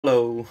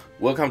Hello,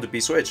 welcome to Be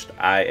Switched.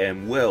 I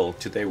am Will.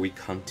 Today we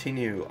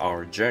continue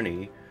our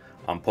journey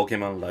on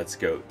Pokemon Let's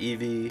Go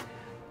Eevee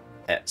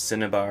at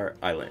Cinnabar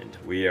Island.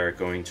 We are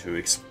going to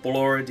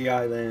explore the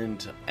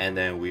island and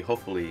then we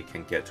hopefully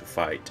can get to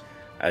fight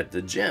at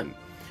the gym.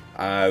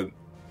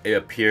 It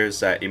appears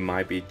that it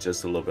might be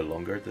just a little bit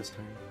longer this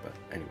time, but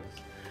anyways.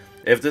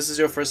 If this is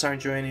your first time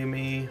joining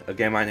me,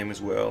 again my name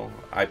is Will.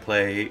 I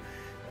play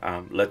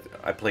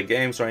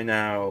games right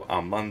now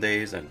on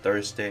Mondays and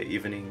Thursday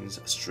evenings,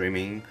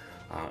 streaming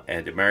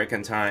at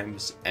American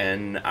times,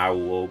 and I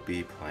will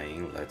be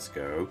playing Let's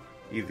Go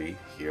Eevee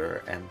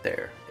here and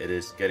there. It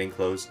is getting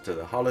close to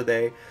the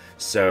holiday,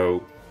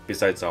 so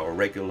besides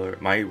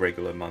my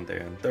regular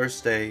Monday and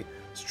Thursday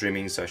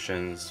streaming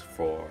sessions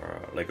for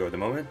LEGO at the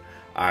moment,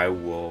 I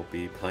will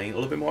be playing a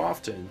little bit more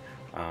often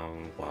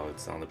while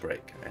it's on the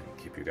break and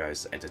keep you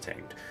guys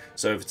entertained.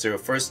 So if it's your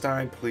first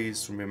time,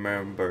 please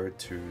remember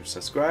to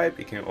subscribe.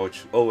 You can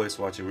always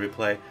watch a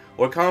replay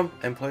or come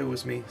and play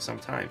with me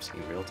sometimes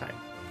in real time.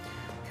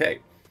 Okay,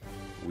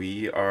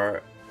 we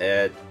are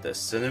at the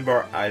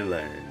Cinnabar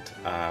Island.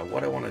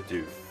 What I want to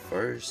do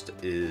first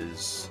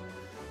is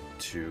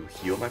to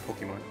heal my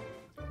Pokemon.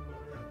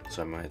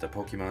 So I'm at the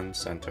Pokemon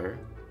Center,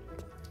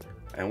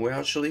 and we'll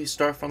actually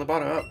start from the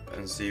bottom up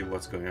and see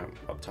what's going on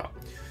up top.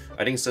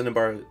 I think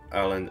Cinnabar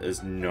Island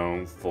is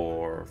known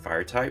for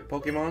fire-type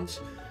Pokemons,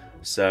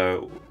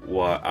 so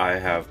what I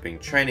have been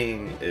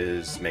training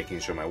is making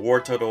sure my War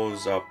Turtle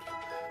is up,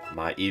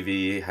 my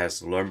Eevee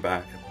has learned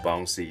back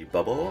Bouncy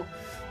Bubble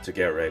to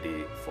get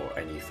ready for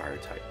any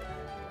fire-type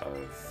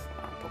of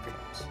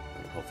Pokemons.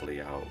 And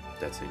hopefully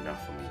that's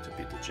enough for me to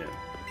beat the gym.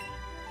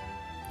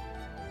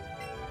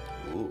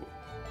 Ooh.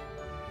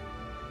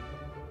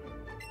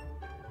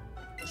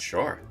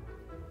 Sure.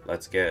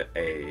 Let's get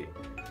a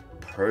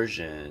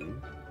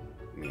Persian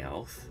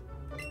Meowth.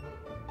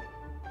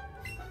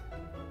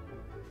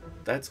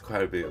 That's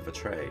quite a bit of a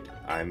trade.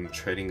 I'm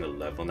trading a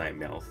level 9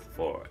 Meowth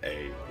for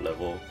a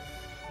level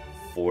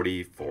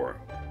 44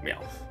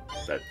 Meowth.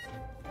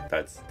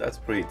 That's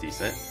pretty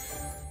decent.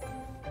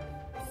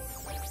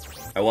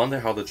 I wonder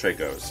how the trade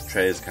goes.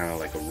 Trade is kind of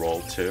like a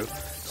roll too,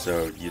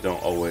 so you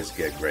don't always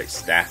get great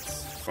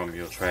stats from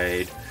your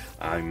trade.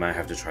 You might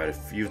have to try it a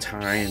few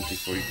times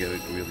before you get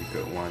a really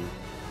good one.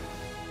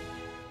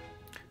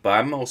 But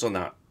I'm also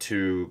not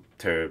too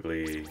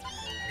terribly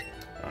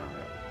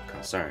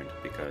concerned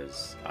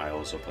because I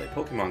also play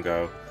Pokemon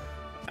Go,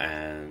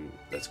 and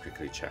let's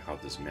quickly check how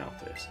this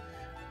Meowth is.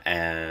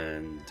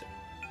 And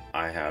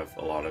I have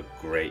a lot of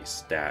great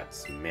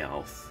stats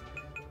Meowth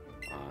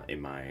in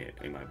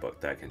my book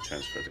that I can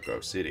transfer to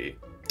Grove City.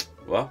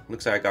 Well,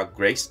 looks like I got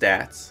great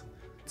stats.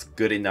 It's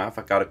good enough.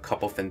 I got a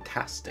couple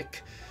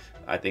fantastic.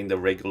 I think the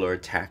regular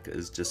attack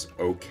is just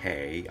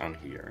okay on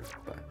here,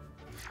 but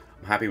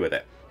I'm happy with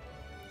it.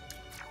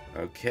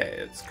 Okay,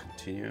 let's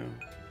continue.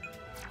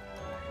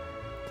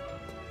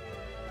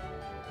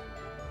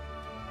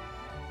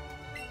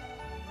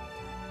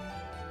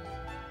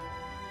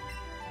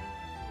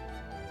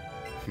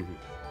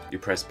 You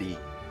press B.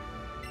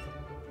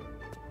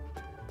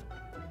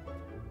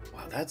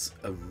 Wow, that's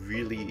a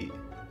really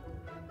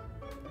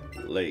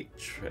late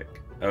trick.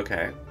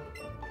 Okay.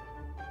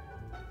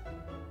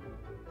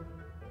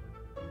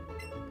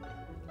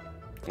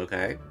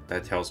 Okay,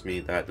 that tells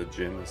me that the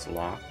gym is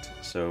locked,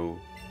 so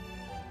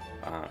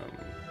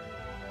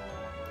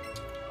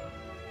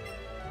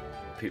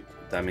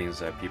that means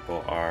that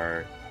people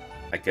are,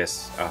 I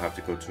guess I'll have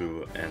to go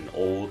to an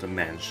old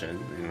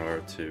mansion in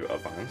order to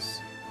advance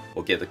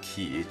or get the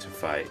key to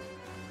fight.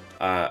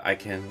 I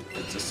can,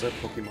 is this a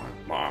Pokemon?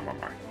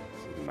 Magmar.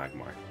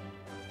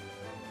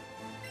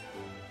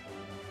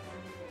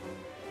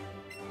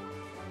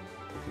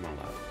 Pokemon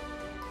Lab.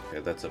 Okay,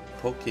 that's a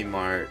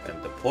Pokemart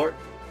and the port.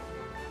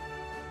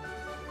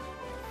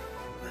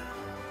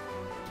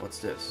 What's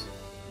this?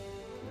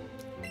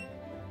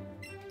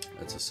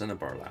 It's a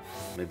Cinnabar lab.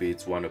 Maybe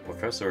it's one of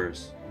Professor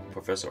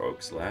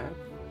Oak's lab.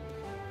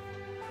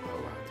 Oh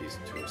wow, these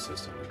two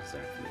assistants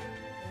exactly.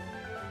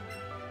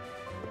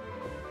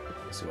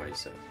 Let's see what he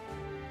says.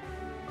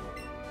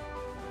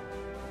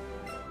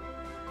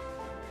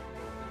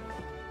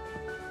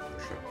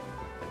 Sure.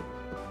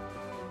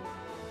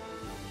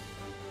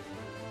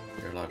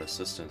 There are a lot of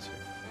assistants here.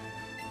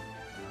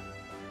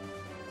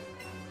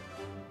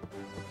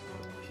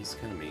 He's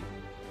kind of mean.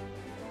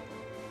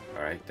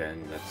 Alright,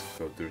 then let's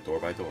go through door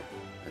by door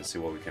and see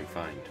what we can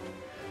find.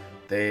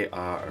 They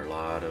are a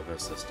lot of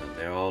assistants.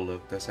 They all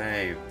look the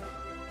same.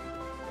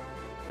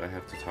 Do I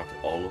have to talk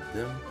to all of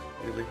them?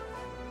 Really?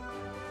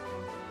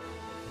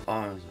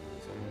 Oh,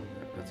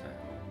 that's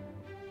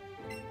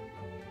it.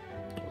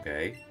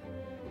 Okay.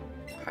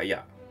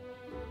 Hiya.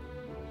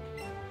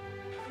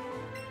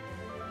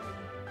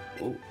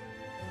 Ooh.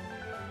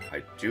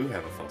 I do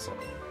have a fossil.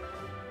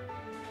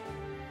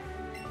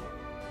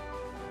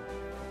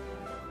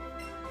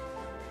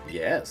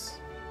 Yes.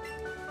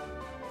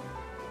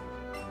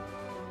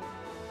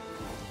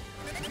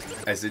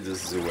 I see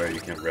this is where you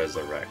can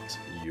resurrect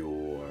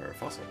your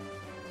fossil.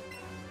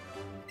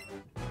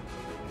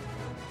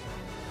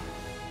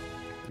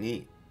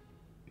 Neat.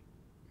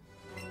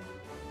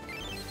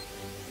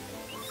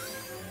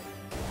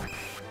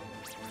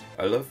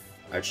 I love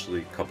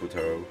actually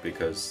Kabuto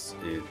because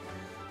it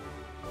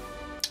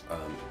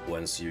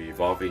once you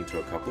evolve into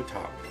a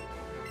Kabuto,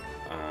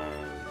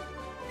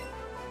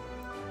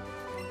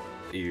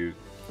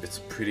 it's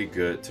pretty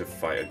good to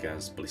fight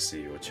against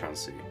Blissey or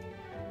Chansey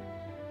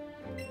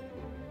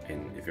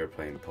if you're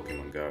playing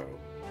Pokemon Go.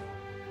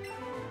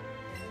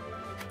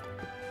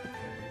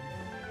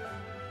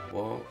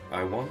 Well,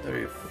 I wonder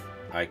if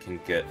I can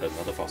get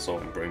another fossil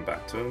and bring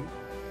back to him,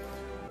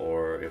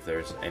 or if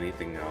there's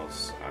anything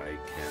else I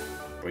can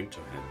bring to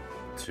him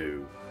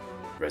to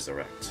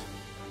resurrect.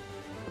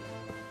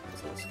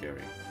 That's a little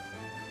scary.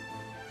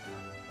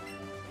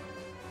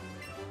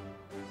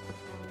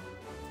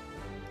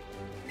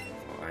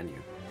 Oh, I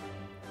knew.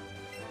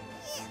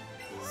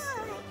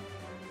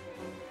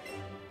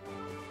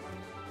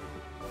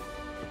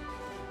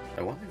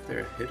 I wonder if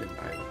there are hidden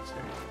islands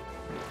here.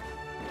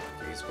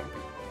 Okay, he's grumpy.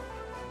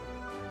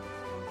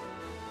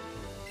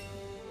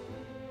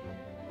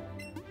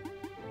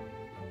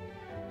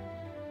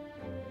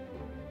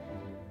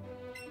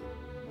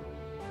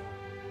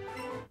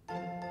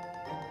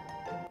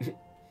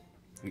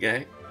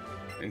 Okay,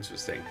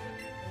 interesting.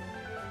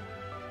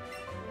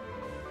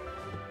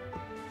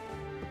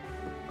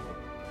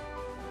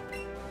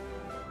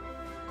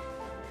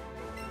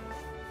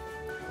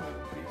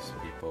 These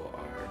people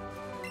are...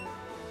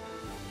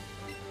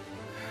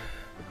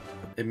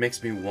 It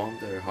makes me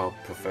wonder how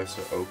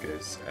Professor Oak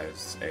is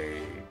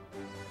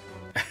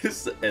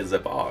as a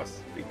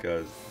boss,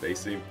 because they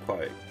seem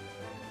quite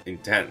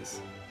intense.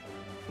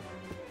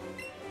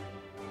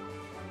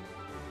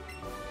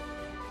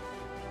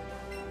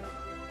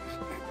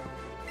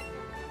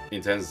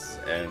 Intense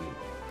and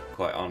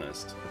quite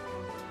honest,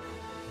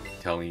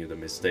 telling you the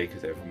mistake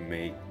they've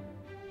made,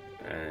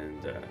 and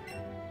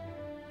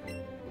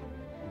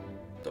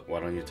why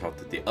don't you talk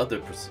to the other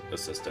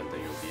assistant,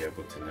 then you'll be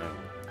able to know,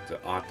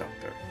 the art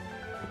doctor.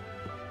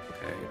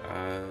 Okay,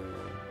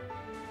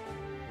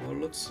 well,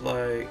 looks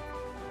like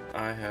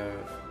I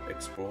have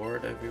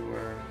explored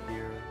everywhere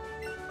here.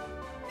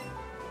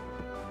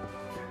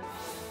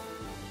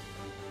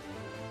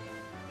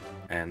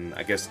 And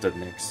I guess the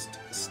next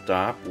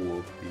stop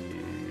will be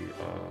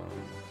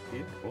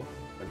here. Oh,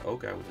 an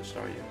old guy with a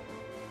star here.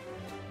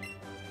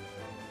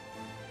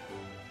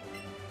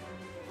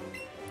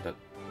 That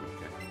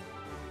okay.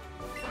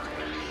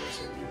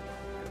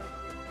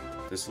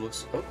 This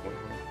looks oh wait.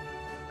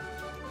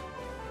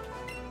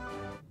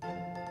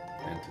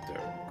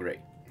 Antidote, great.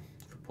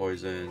 For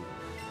poison.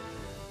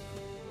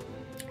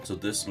 So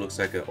this looks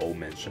like an old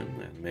mansion,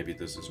 and maybe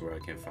this is where I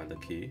can find the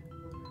key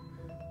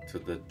to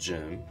the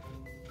gym.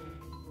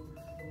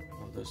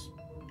 There's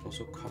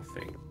also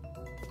coughing.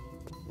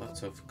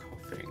 Lots of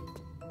coughing.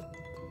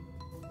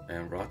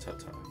 And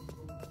ratata.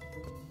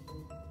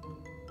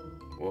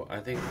 Well, I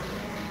think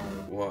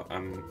what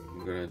I'm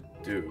gonna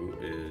do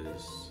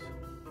is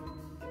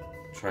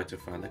try to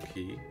find the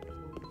key.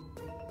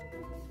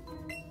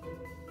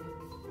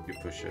 You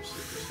push your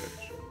super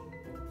search.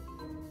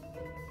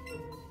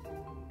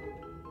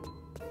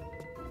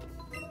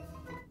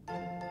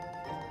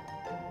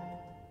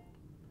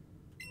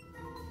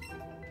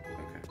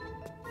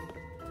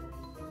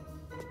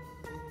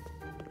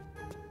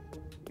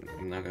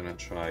 I'm not gonna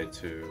try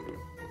to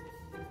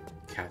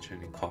catch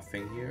any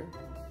coughing here.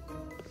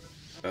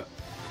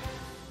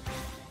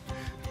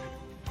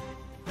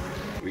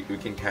 We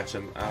can catch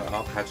him.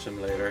 I'll catch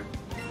him later.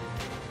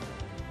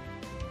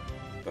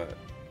 But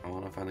I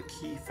want to find a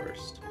key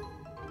first.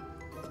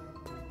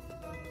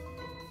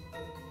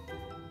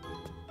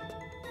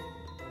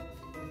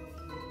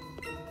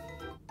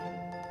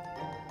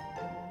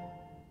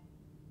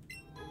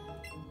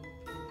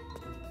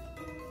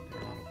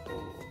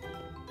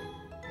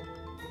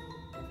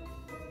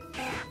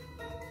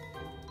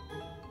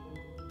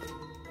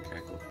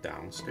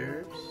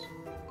 Downstairs?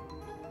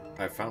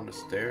 I found the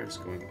stairs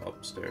going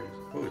upstairs.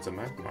 Oh, it's a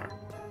magmar.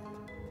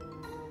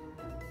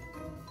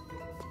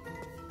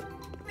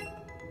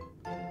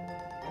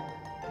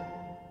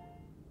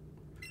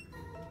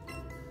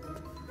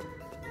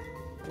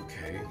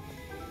 Okay.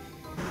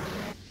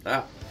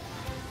 Ah!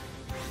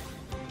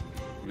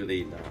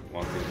 Really not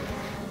wanting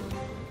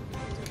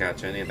to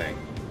catch anything.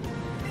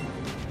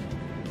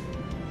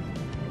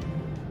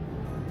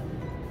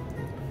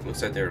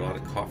 Looks like there are a lot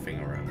of coughing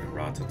around in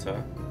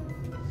Ratata.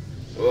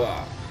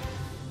 Ugh.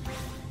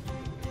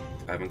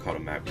 I haven't caught a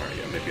magmar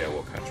yet. Maybe I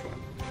will catch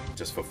one.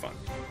 Just for fun.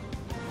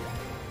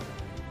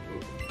 Ooh.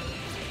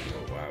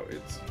 Oh wow,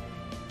 it's...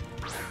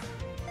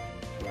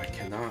 Oh, I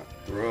cannot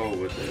throw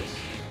with this.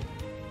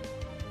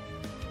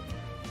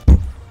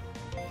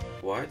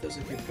 Why does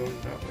it keep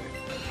going that way?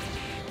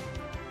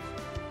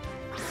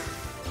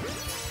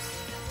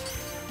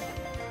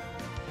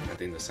 I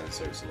think the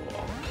sensor is a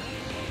little off,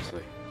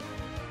 honestly.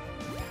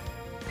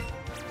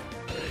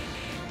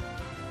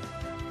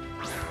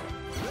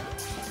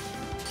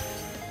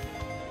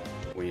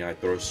 When I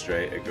throw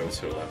straight, it goes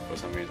to the left for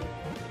some reason.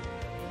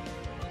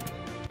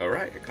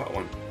 Alright, I caught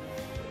one.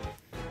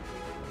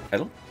 I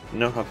don't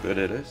know how good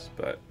it is,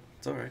 but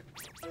it's alright.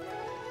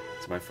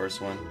 It's my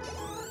first one.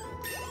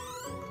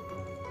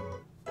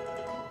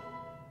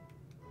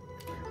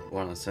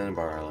 We're on the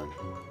Cinnabar Island.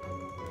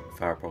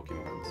 Fire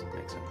Pokemons,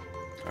 makes sense.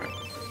 Alright.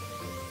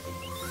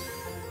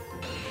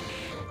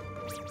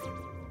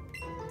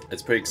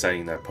 It's pretty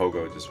exciting that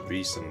Pogo just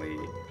recently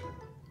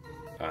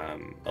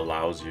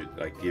allows you,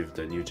 like, give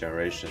the new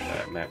generation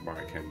that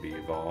Magmar can be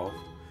evolved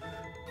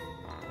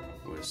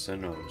with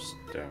Sinnoh,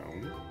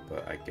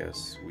 but I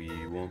guess we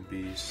won't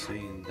be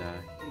seeing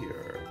that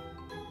here.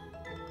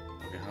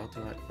 Okay, how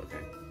do I...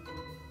 Okay,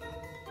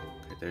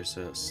 there's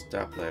a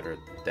step ladder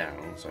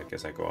down, so I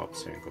guess I go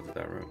upstairs and go to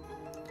that room.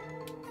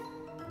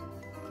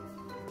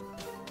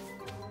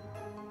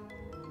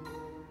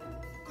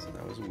 So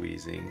that was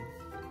wheezing.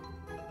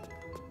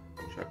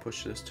 Should I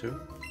push this too?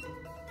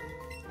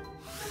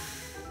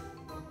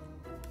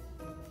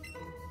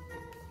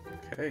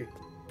 Okay,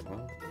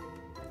 well.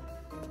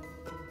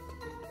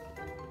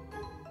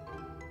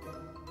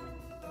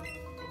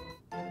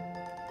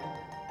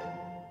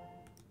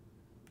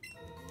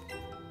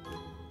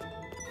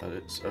 But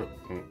it's,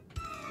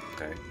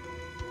 okay.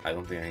 I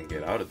don't think I can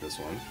get out of this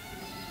one.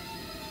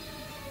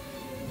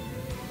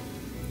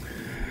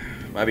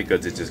 Might be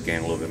good to just gain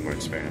a little bit more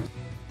experience.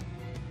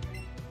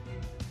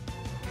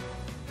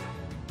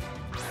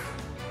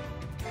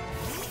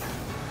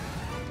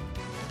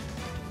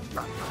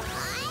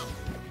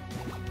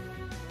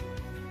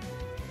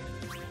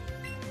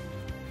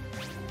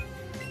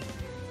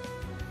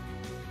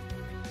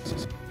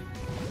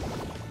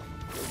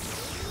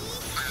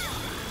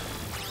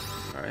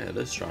 Alright, it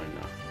is strong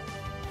enough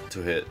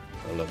to hit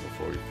a level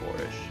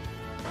 44-ish.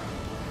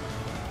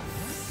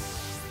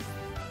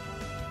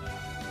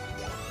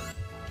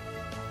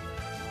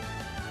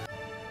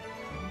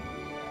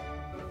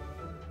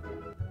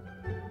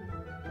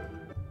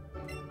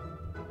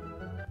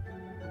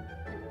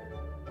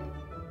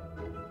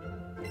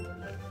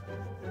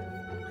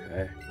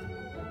 Okay.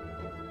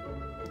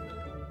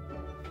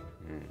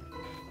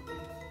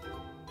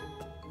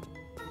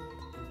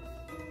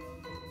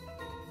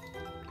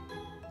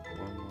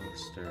 One more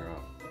stir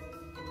up.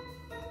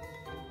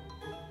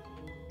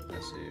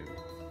 Let's see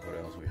what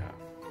else we have.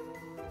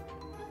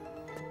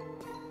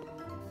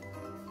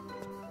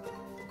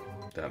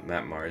 That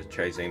Magmar is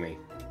chasing me.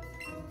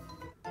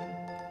 I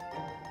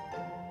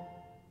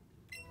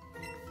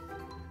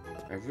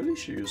really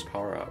should use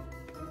power up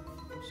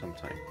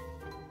sometime.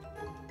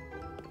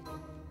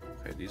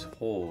 Okay, these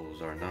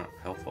holes are not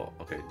helpful.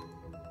 Okay.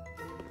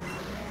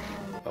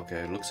 Okay,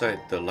 it looks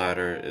like the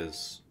ladder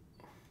is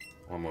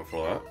one more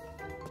floor up.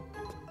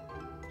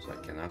 So I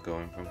cannot go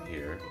in from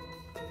here.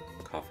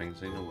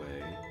 Coughing's in the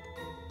way.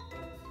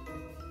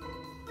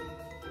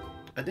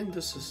 I think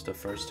this is the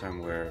first time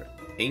where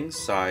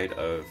inside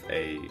of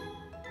a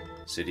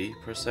city,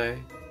 per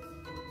se,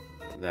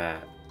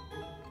 that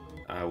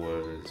I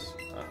was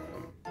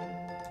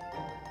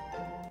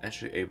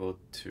actually able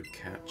to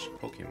catch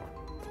Pokemon.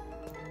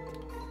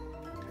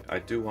 I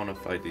do want to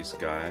fight these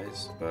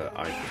guys, but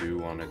I do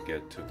want to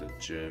get to the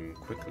gym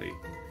quickly.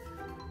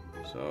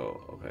 So,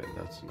 okay,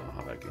 that's not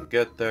how I can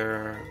get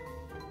there.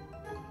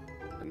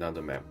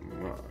 Another map.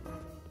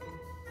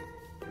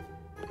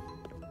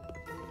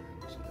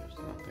 So there's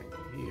nothing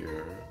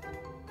here.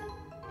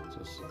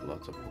 Just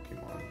lots of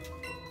Pokemon.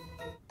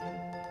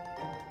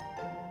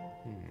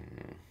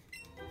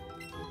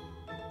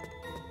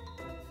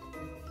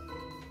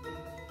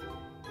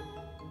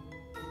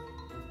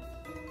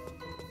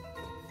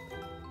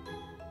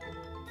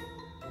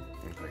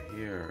 Okay,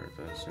 here it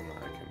doesn't seem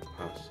like I can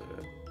pass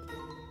it.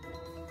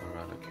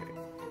 Eradicate.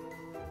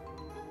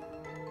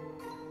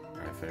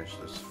 I finished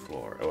this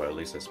floor, or at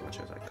least as much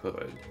as I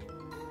could.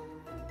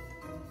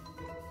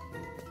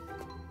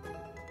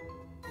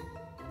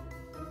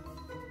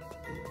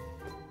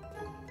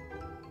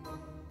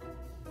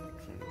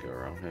 Trying to get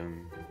around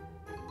him.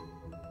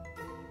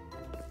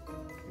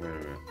 Wait a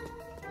minute.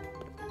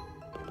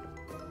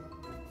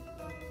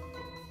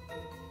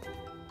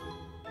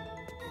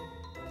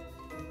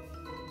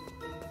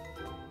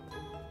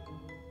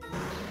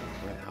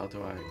 Wait, how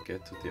do I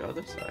get to the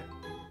other side?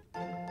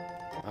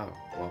 Oh,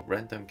 well,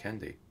 random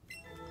candy.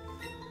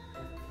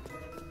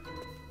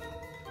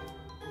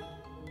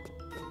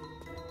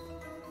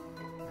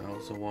 I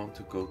also want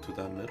to go to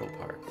that middle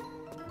part.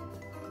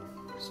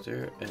 Is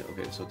there...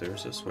 Okay, so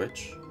there's a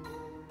switch.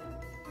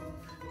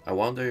 I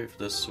wonder if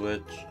the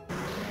switch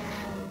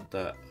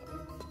that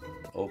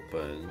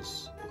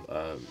opens...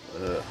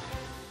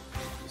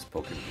 this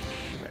Pokemon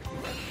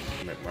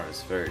Magmar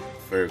is very,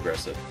 very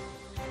aggressive.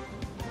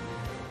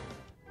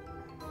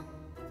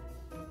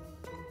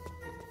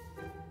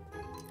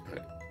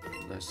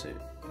 Let's see.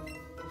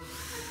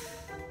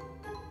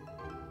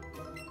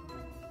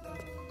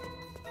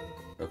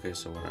 Okay,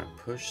 so when I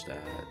push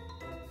that...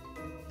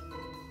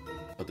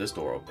 Oh, this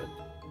door opened.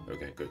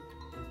 Okay, good.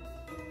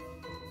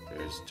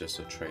 There's just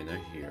a trainer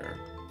here.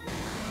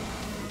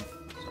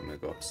 So I'm gonna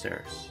go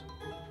upstairs.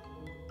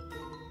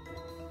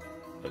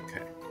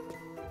 Okay.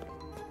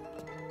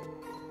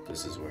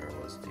 This is where I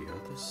was the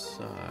other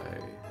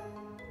side.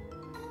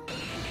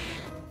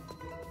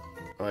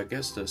 Well, I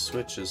guess the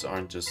switches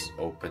aren't just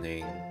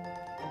opening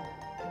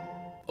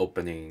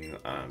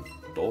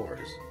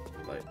doors,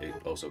 like it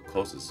also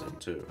closes them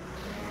too.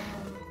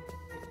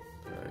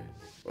 Okay.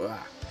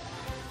 Ah.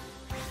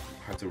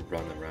 Hard to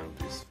run around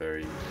these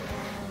very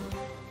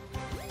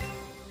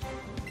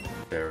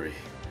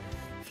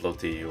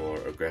floaty or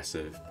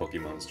aggressive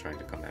Pokemons trying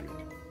to come at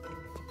me.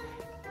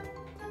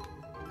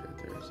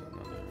 Okay, there's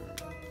another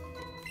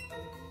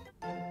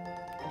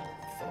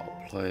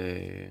foul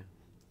play.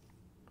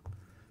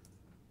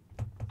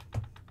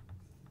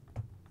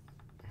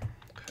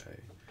 Okay.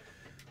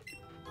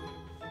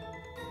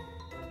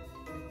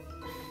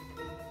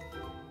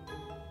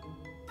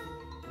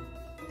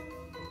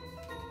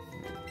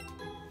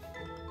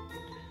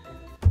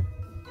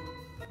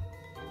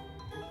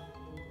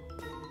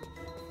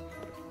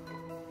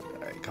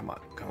 Come on,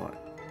 come on.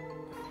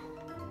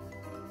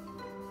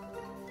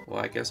 Well,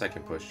 I guess I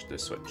can push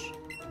this switch.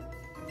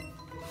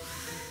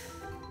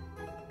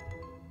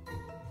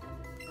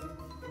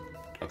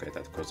 Okay,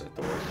 that closes that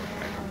door.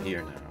 I come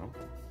here now.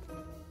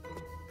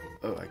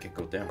 Oh, I can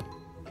go down.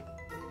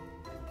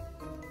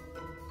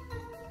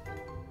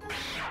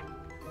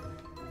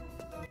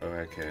 Oh,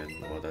 I can.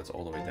 Well, that's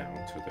all the way down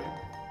to the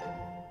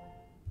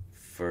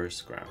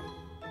first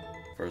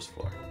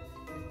floor.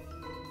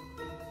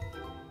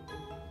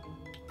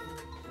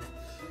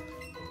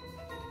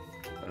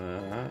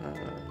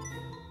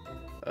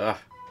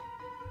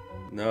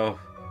 No.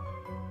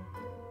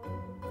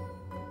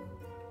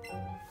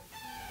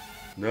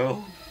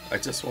 No, I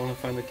just want to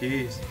find the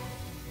keys.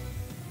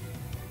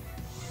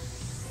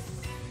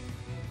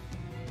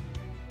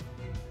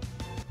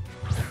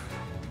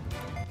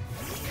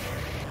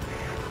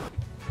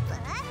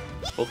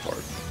 Both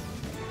hard.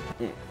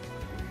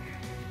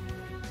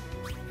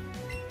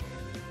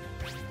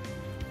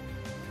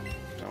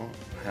 Don't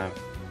have.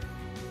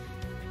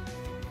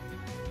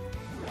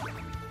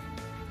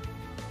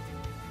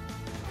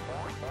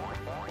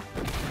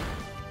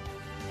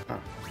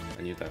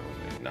 I knew that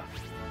was enough.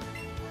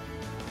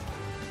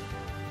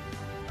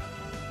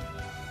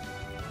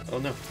 Oh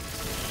no.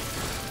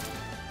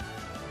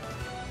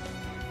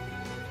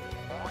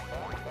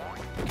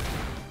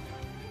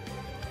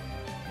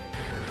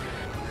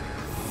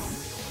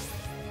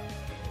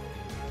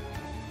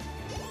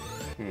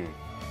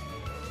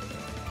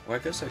 Well, I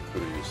guess I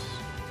could use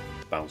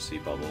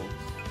bouncy bubbles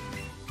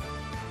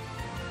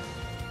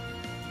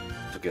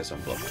to get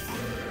some block.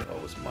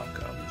 Oh, it's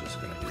Maka. I'm just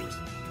gonna use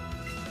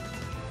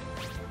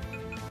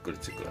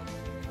critical.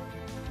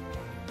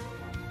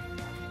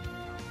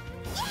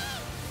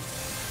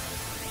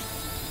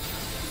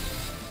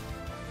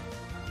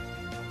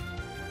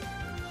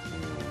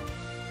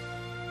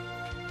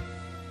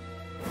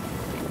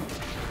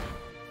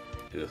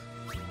 Ugh.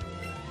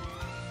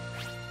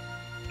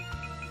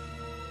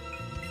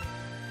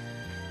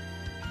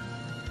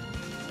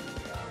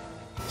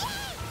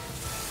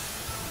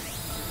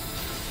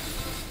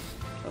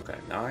 Okay,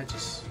 now I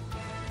just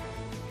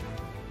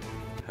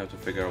have to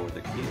figure out where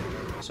the key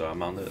is. So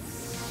I'm on the...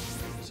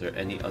 Is there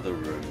any other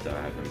room that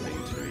I haven't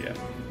been to yet?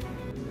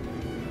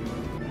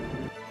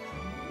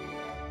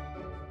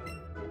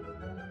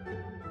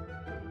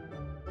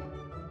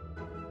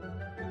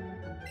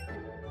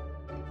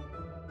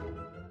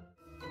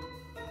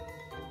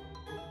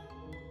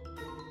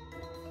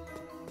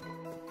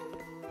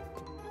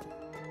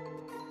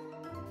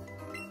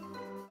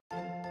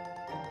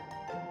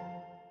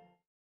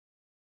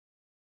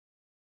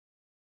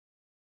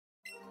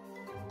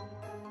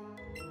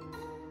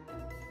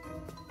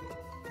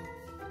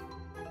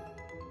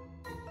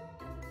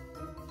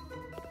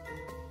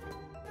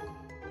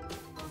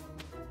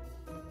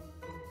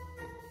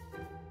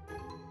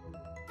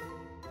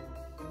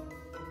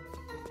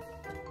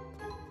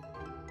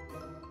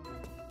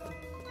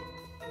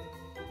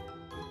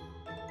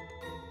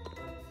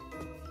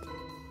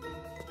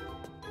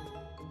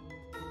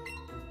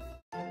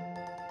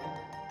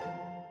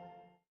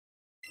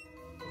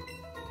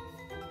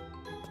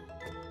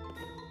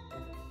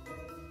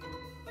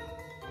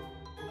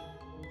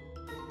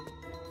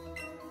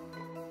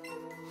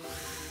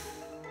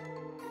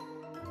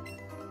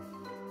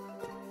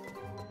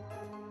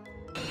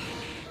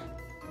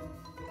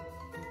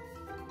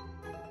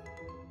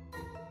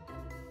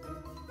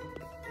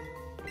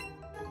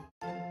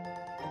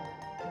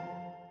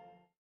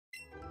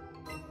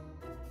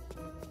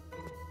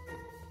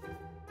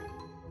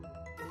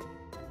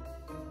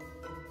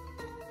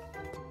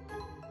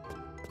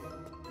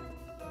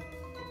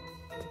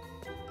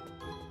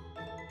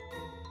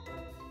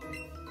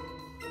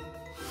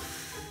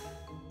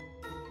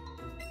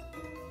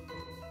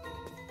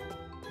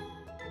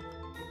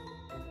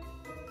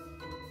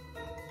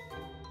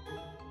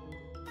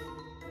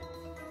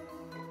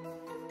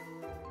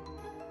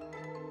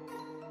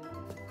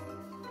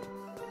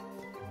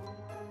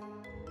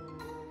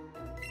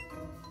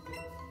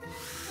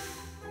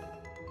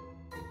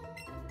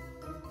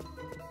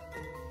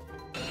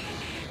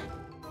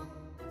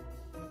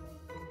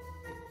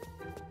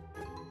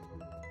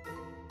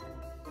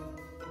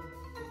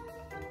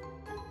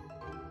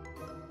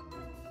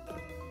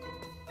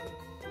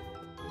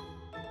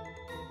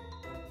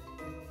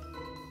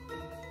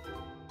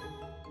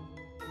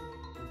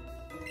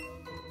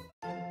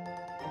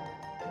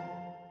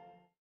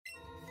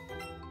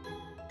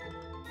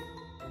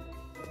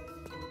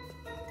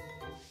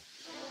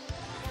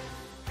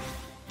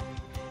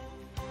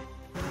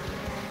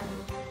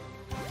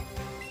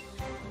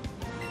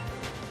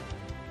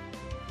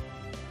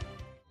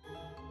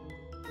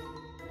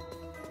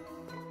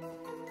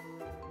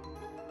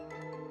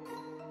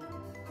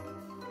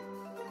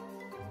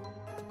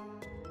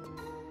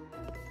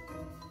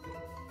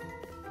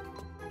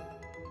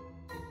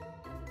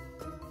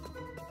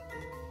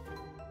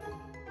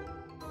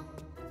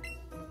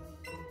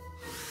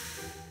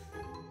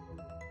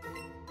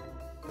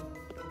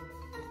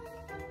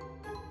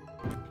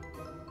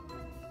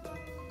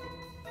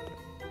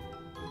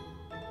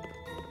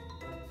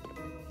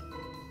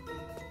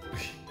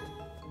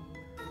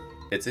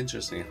 It's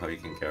interesting how you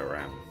can get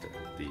around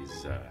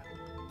these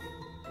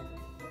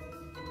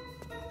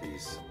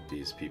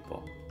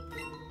people.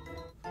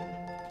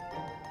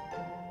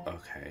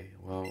 Okay,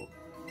 well,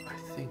 I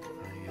think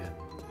I am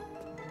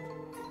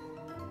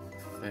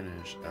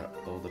finished at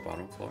the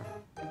bottom floor.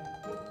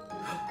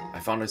 I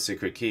found a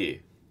secret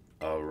key.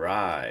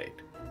 Alright.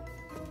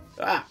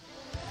 Ah!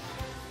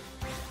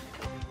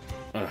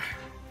 Ugh,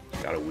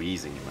 got a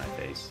wheezing in my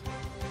face.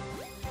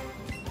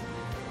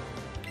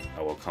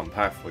 I will come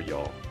back for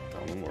y'all.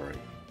 Don't worry.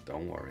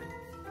 Don't worry.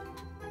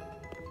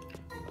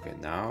 Okay,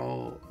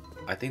 now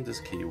I think this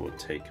key will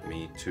take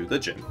me to the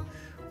gym,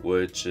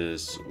 which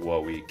is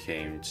what we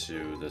came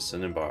to the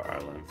Cinnabar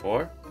Island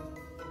for.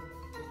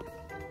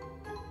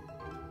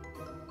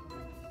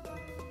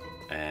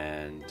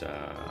 And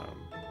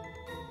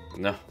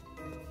no.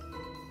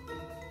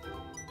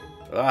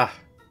 Ah.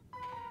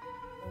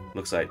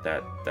 Looks like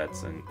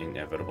that's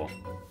inevitable.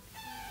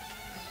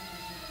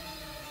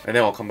 And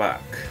then I'll come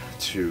back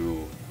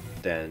to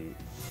then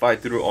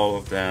fight through all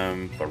of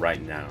them. But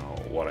right now,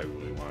 what I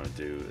really want to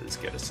do is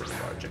get a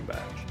Cinnabar Gym badge.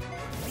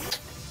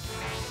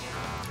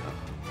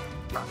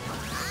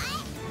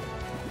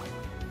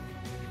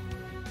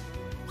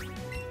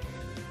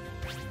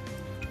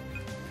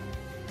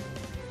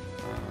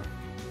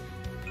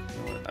 You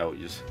know what, I will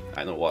use.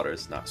 I know water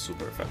is not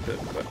super effective,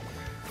 but.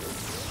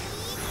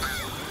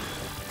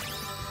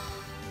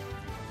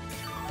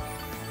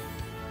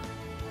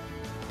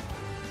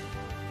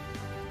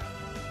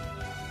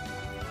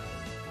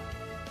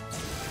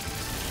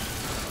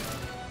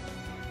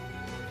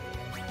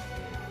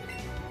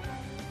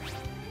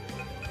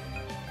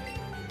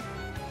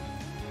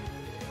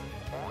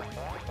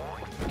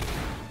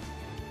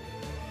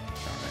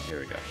 Here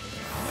we go.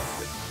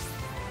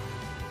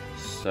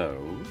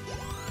 So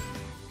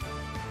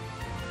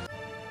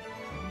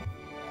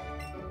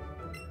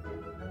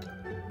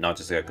now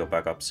just gotta go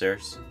back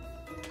upstairs.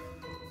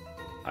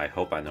 I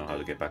hope I know how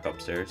to get back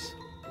upstairs.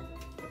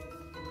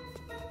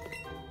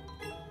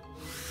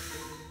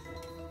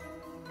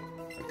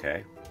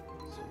 Okay.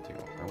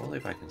 I wonder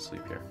if I can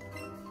sleep here.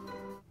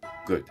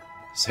 Good.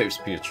 Saves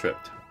me a trip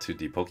to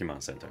the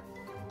Pokemon Center.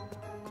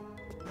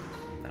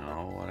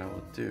 Now what I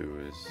will do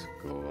is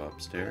go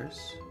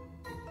upstairs.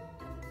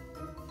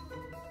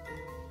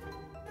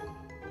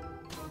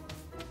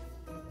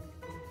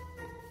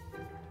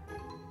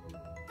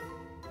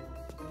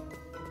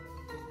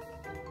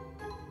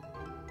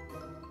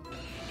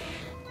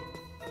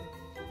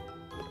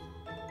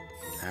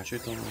 I actually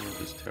don't know where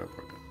this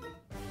teleport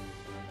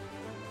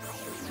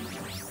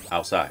goes.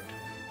 Outside.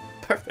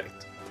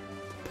 Perfect.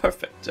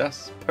 Perfect.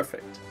 Just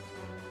perfect.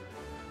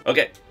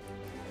 Okay.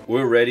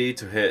 We're ready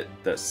to hit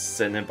the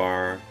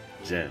Cinnabar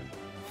Gym.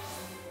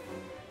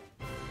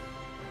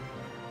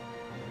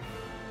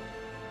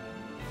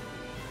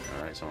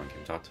 Alright, someone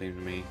can talk to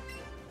me.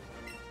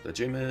 The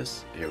gym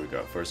is... Here we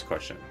go. First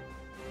question.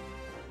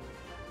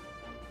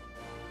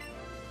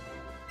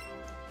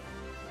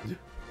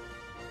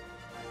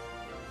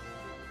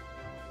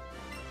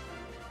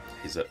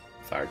 He's a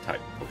fire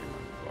type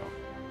Pokemon as well.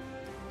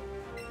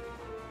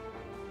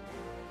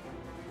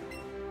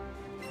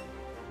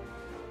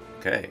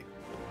 Okay.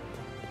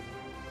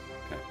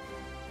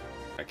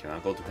 I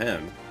cannot go to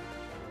him.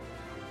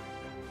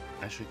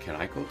 Actually, can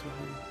I go to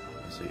him?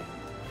 Let's see.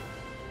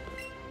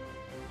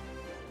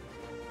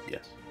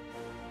 Yes.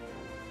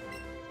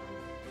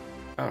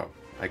 Oh,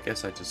 I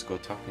guess I just go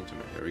talking to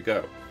him. Here we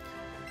go.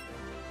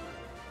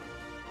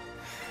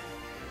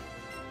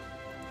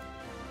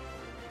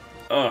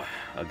 Oh,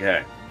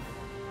 okay.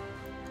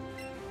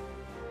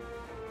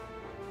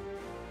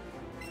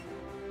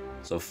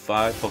 So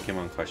 5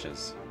 Pokemon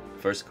questions.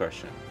 First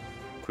question.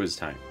 Quiz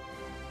time.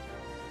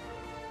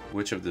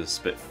 Which of the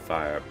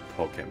Spitfire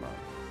Pokemon?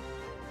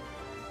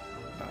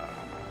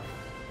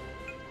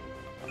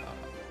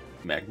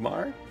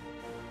 Magmar?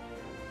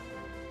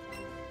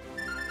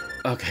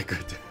 Okay,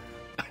 good.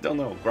 I don't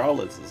know.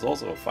 Growlithe is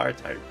also a fire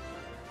type.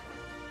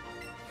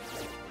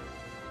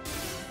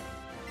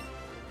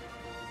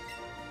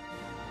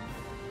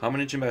 How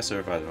many gym bags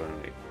survived?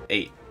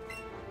 8.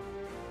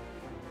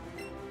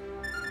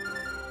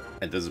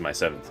 And this is my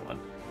 7th one.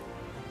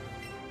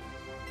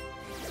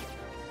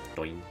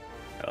 Doing.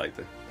 I like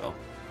that. Oh,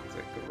 it's a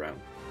good round.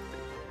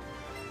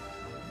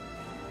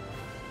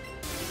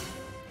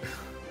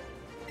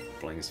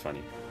 Blaine is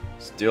funny.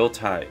 Steel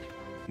type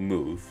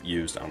move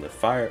used on the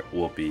fire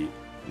will be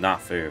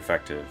not very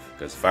effective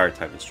because fire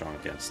type is strong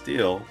against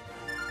steel.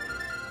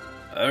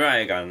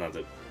 Alright, I got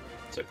another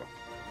circle.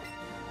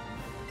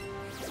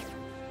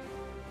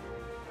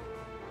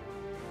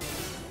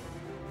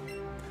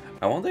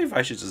 I wonder if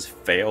I should just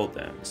fail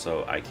them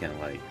so I can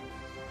like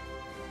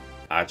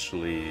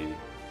actually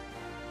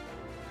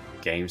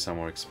gain some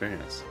more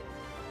experience.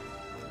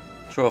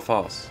 True or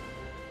false?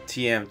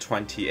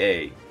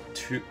 TM20A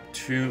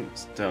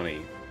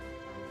Tombstone.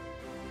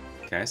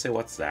 Can I say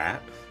what's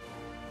that?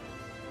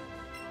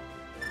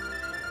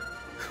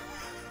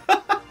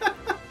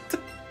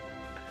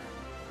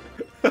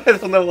 I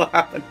don't know what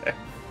happened there.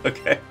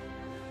 Okay,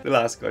 the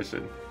last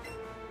question.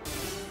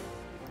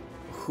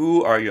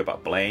 Who are you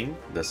about? Blaine,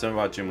 the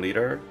Cinnabar Gym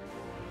leader?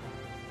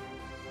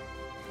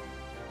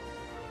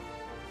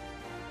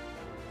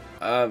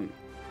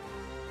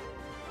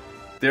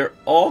 They're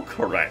all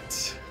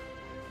correct.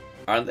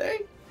 Aren't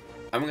they?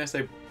 I'm gonna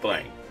say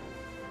Blaine.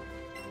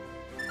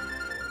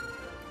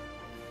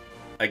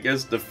 I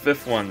guess the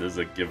fifth one is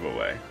a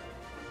giveaway.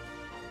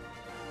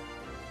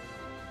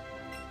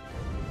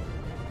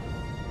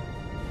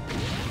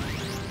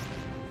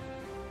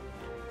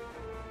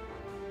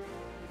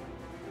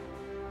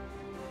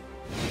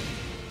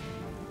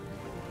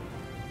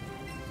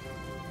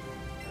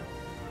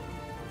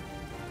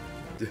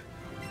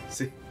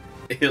 See,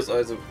 he also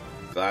has a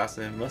glass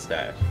and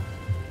mustache.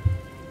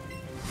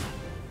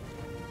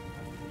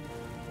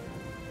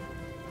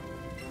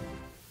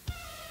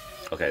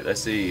 Okay,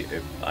 let's see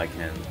if I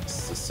can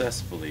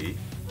successfully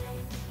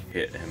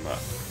hit him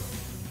up.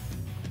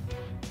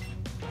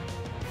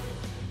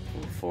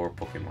 4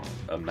 Pokemon,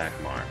 a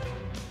Magmar.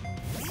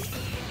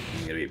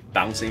 I'm gonna be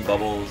bouncing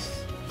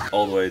bubbles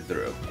all the way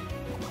through.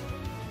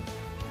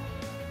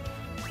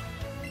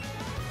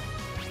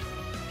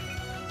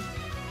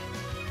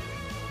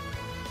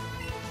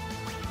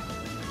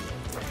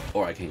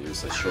 Or I can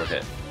use a short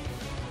hit.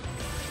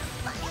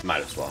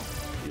 Might as well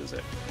use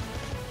it.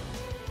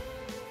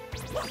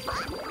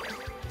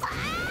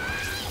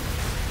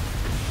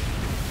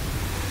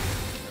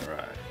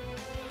 Alright.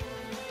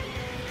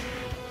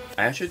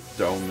 I actually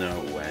don't know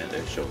when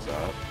it shows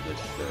up,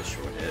 the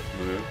short hit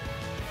move.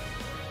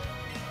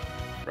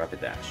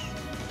 Rapid dash.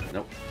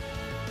 Nope.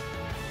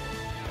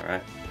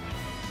 Alright.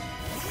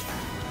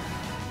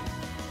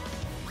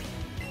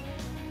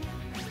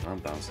 I'm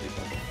bouncing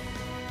bubble.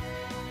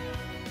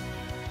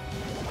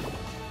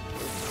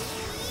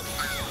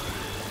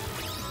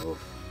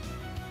 Oof.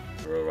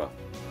 Real rough.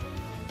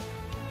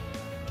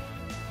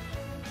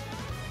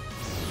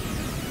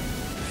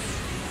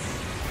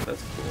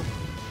 That's cool.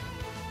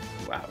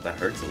 Wow, that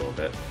hurts a little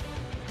bit.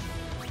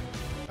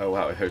 Oh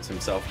wow, it hurts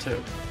himself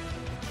too.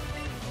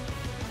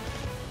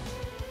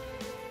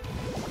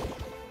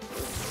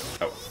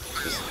 Oh,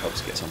 this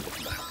helps get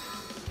something back.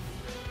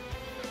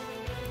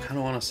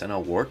 Kinda wanna send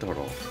out War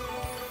Turtle.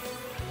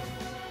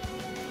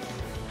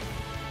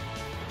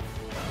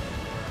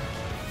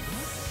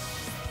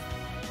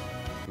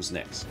 Who's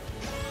next?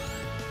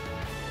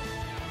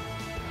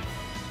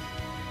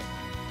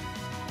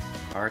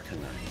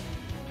 Arcanine.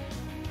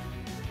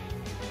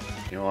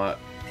 You know what?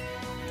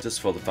 Just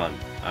for the fun,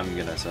 I'm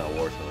gonna sell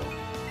War Turtle.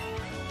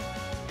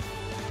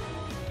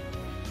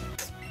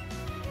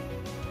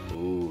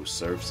 Ooh,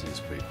 Surf seems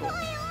pretty cool.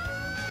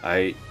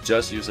 I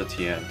just used a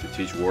TM to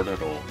teach War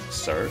Turtle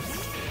Surf.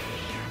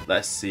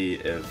 Let's see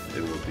if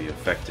it will be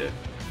effective.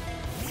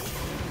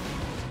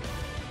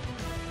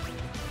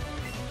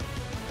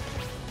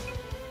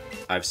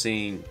 I've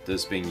seen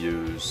this being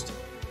used.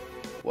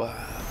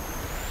 Wow.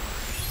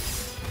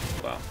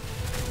 Wow.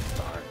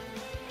 Darn.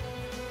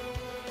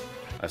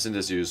 I've seen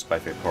this used by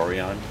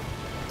Vaporeon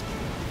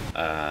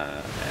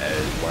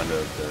as one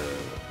of the,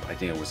 I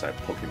think it was like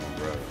Pokemon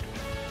Road.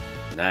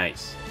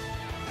 Nice.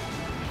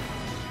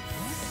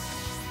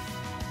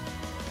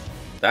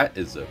 That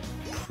is a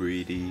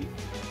pretty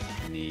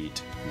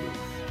neat move.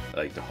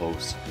 Like the whole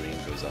screen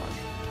goes on.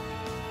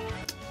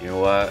 You know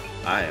what?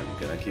 I am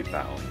gonna keep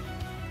bowing.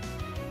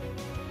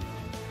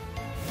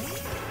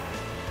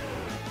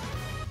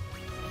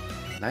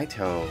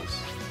 Ninetales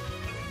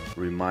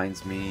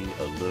reminds me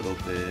a little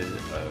bit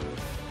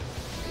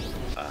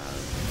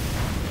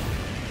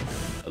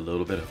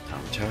of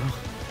Tamcho.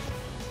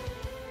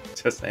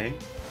 Just saying.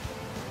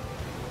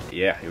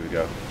 Yeah, here we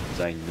go. Is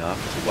that enough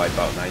to wipe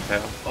out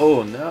Ninetale?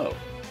 Oh no!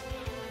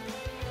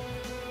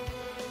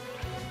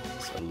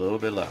 It's a little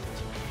bit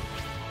left.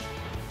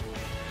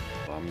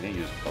 Well, I'm gonna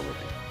use Bubble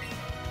Beam.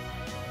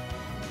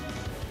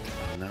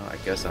 Oh no, I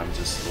guess I'm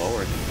just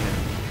slower than him.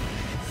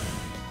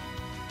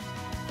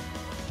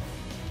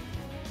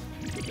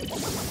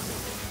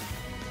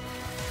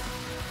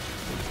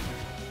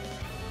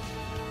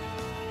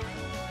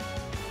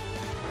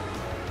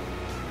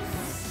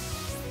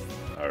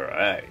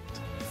 Alright.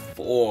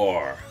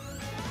 4.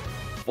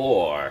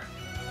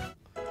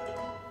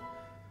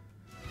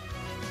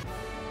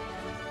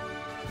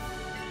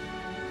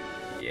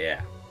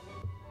 Yeah.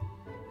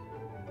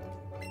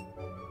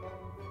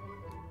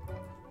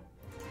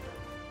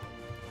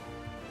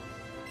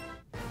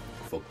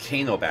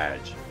 Volcano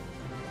badge.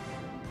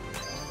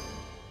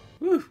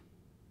 Woo.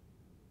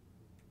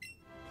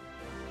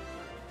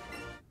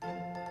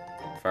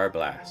 Fire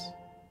blast.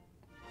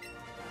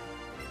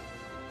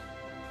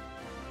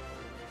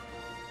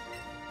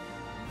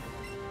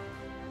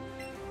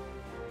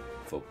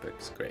 Full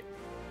picks, great.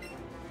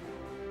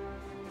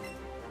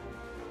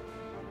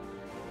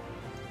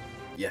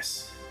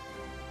 Yes.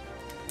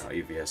 Now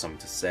Eevee has something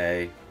to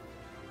say.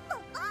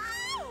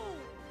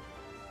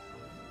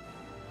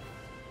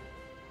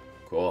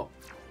 Cool.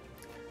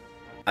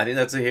 I think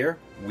that's it here.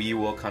 We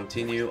will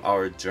continue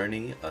our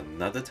journey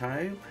another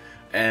time.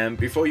 And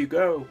before you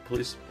go,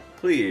 please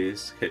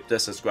hit the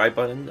subscribe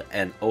button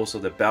and also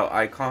the bell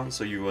icon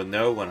so you will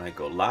know when I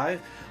go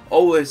live.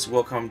 always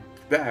welcome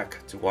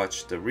back to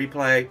watch the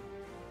replay.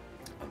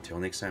 Until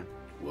next time,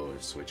 we're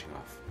switching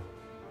off.